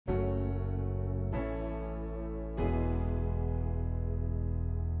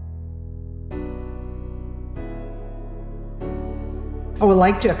I would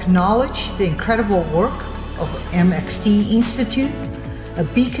like to acknowledge the incredible work of MxD Institute, a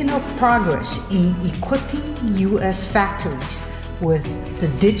beacon of progress in equipping U.S. factories with the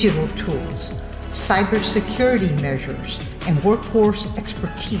digital tools, cybersecurity measures, and workforce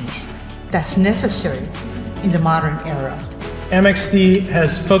expertise that's necessary in the modern era. MxD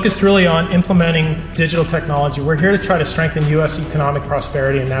has focused really on implementing digital technology. We're here to try to strengthen U.S. economic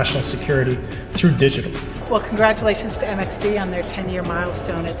prosperity and national security through digital. Well, congratulations to MxD on their 10-year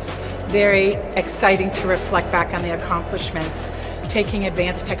milestone. It's very exciting to reflect back on the accomplishments, taking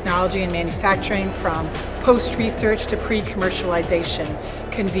advanced technology and manufacturing from post-research to pre-commercialization,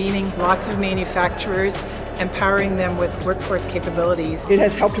 convening lots of manufacturers, empowering them with workforce capabilities. It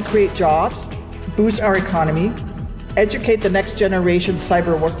has helped to create jobs, boost our economy, educate the next generation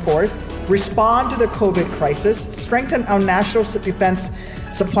cyber workforce, respond to the COVID crisis, strengthen our national defense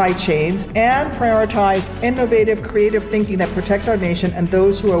supply chains, and prioritize innovative, creative thinking that protects our nation and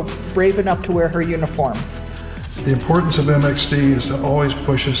those who are brave enough to wear her uniform. The importance of MxD is to always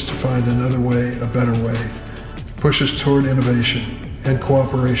push us to find another way, a better way, push us toward innovation and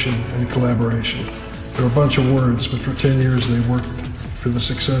cooperation and collaboration. They're a bunch of words, but for 10 years they worked for the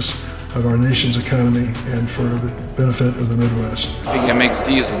success of our nation's economy and for the benefit of the Midwest. I think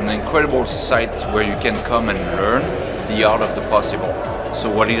MxD is an incredible site where you can come and learn the art of the possible. So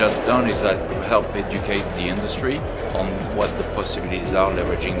what it has done is that to help educate the industry on what the possibilities are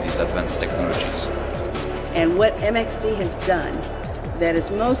leveraging these advanced technologies. And what MxD has done that is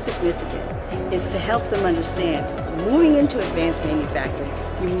most significant is to help them understand moving into advanced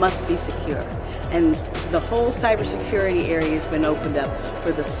manufacturing, you must be secure. And the whole cybersecurity area has been opened up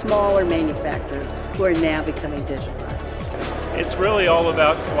for the smaller manufacturers who are now becoming digitalized. It's really all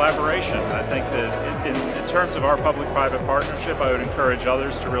about collaboration. I think that in terms of our public-private partnership, I would encourage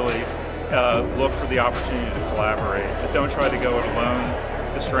others to really look for the opportunity to collaborate. But don't try to go it alone.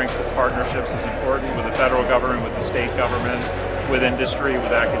 The strength of partnerships is important with the federal government, with the state government, with industry,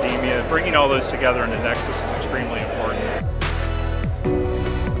 with academia. Bringing all those together in a nexus is extremely important.